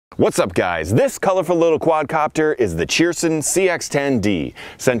What's up guys, this colorful little quadcopter is the Cheerson CX10D,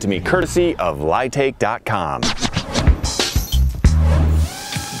 sent to me courtesy of Litake.com.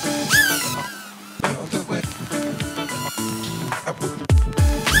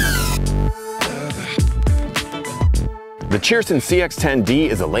 The Cheerson CX10D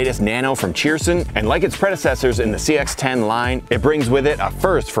is the latest Nano from Cheerson, and like its predecessors in the CX10 line, it brings with it a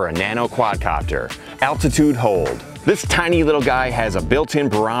first for a Nano quadcopter: altitude hold. This tiny little guy has a built-in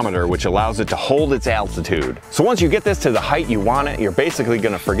barometer which allows it to hold its altitude. So once you get this to the height you want it, you're basically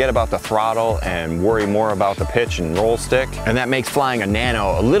going to forget about the throttle and worry more about the pitch and roll stick, and that makes flying a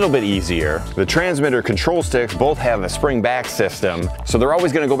Nano a little bit easier. The transmitter control sticks both have a spring back system, so they're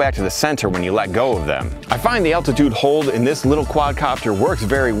always going to go back to the center when you let go of them. I find the altitude hold in this little quadcopter works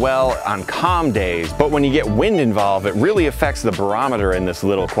very well on calm days, but when you get wind involved, it really affects the barometer in this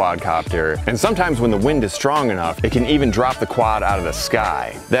little quadcopter, and sometimes when the wind is strong enough, it can even drop the quad out of the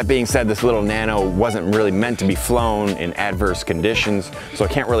sky. That being said, this little Nano wasn't really meant to be flown in adverse conditions, so I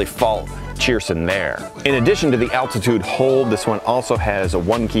can't really fault Cheerson there. In addition to the altitude hold, this one also has a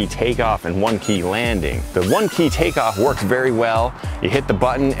 1-key takeoff and 1-key landing. The 1-key takeoff works very well. You hit the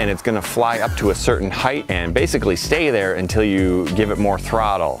button and it's gonna fly up to a certain height and basically stay there until you give it more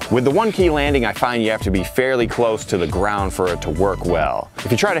throttle. With the 1-key landing, I find you have to be fairly close to the ground for it to work well.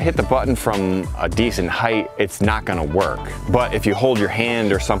 If you try to hit the button from a decent height, it's not gonna work. But if you hold your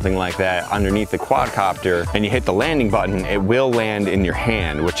hand or something like that underneath the quadcopter and you hit the landing button, it will land in your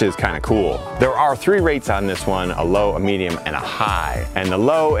hand, which is kind of cool. There are 3 rates on this one: a low, a medium, and a high. And the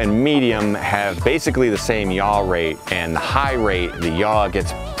low and medium have basically the same yaw rate, and the high rate, the yaw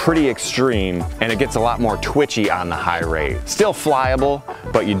gets pretty extreme and it gets a lot more twitchy on the high rate. Still flyable,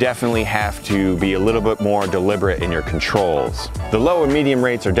 but you definitely have to be a little bit more deliberate in your controls. The low and medium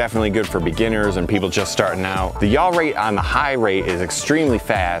rates are definitely good for beginners and people just starting out. The yaw rate on the high rate is extremely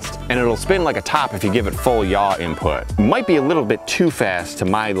fast and it'll spin like a top if you give it full yaw input. It might be a little bit too fast to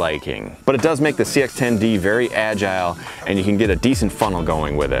my liking, but it does make the CX10D very agile and you can get a decent funnel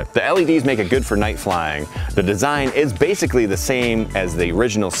going with it. The LEDs make it good for night flying. The design is basically the same as the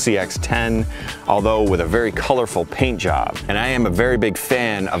original CX10, although with a very colorful paint job. And I am a very big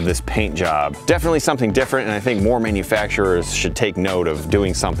fan of this paint job. Definitely something different, and I think more manufacturers should take note of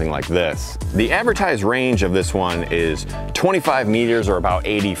doing something like this. The advertised range of this one is 25 meters or about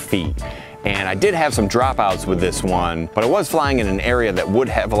 80 feet. And I did have some dropouts with this one, but I was flying in an area that would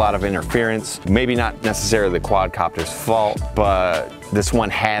have a lot of interference. Maybe not necessarily the quadcopter's fault, but this one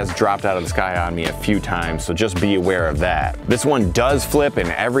has dropped out of the sky on me a few times, so just be aware of that. This one does flip in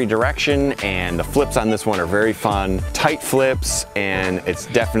every direction, and the flips on this one are very fun. Tight flips, and it's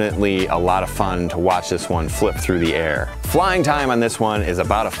definitely a lot of fun to watch this one flip through the air. Flying time on this one is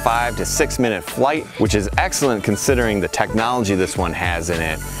about a 5 to 6 minute flight, which is excellent considering the technology this one has in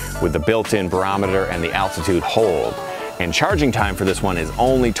it, with the built-in barometer and the altitude hold. And charging time for this one is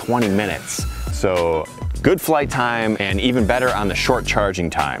only 20 minutes. So good flight time, and even better on the short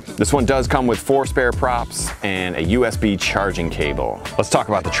charging time. This one does come with 4 spare props and a USB charging cable. Let's talk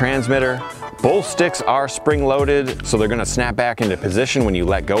about the transmitter. Both sticks are spring-loaded, so they're gonna snap back into position when you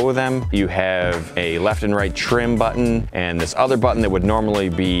let go of them. You have a left and right trim button, and this other button that would normally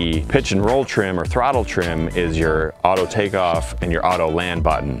be pitch and roll trim or throttle trim is your auto takeoff and your auto land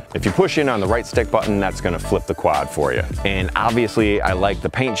button. If you push in on the right stick button, that's gonna flip the quad for you. And obviously, I like the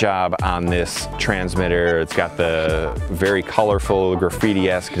paint job on this transmitter. It's got the very colorful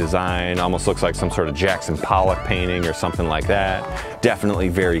graffiti-esque design, almost looks like some sort of Jackson Pollock painting or something like that. Definitely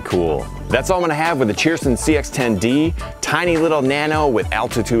very cool. That's all I'm gonna have with the Cheerson CX10D, tiny little Nano with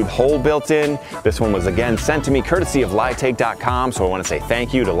altitude hold built in. This one was again sent to me courtesy of Litake.com, so I wanna say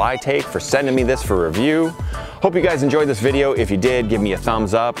thank you to Litake for sending me this for review. Hope you guys enjoyed this video. If you did, give me a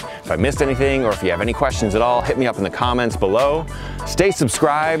thumbs up. If I missed anything or if you have any questions at all, hit me up in the comments below. Stay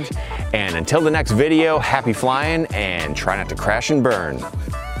subscribed, and until the next video, happy flying and try not to crash and burn.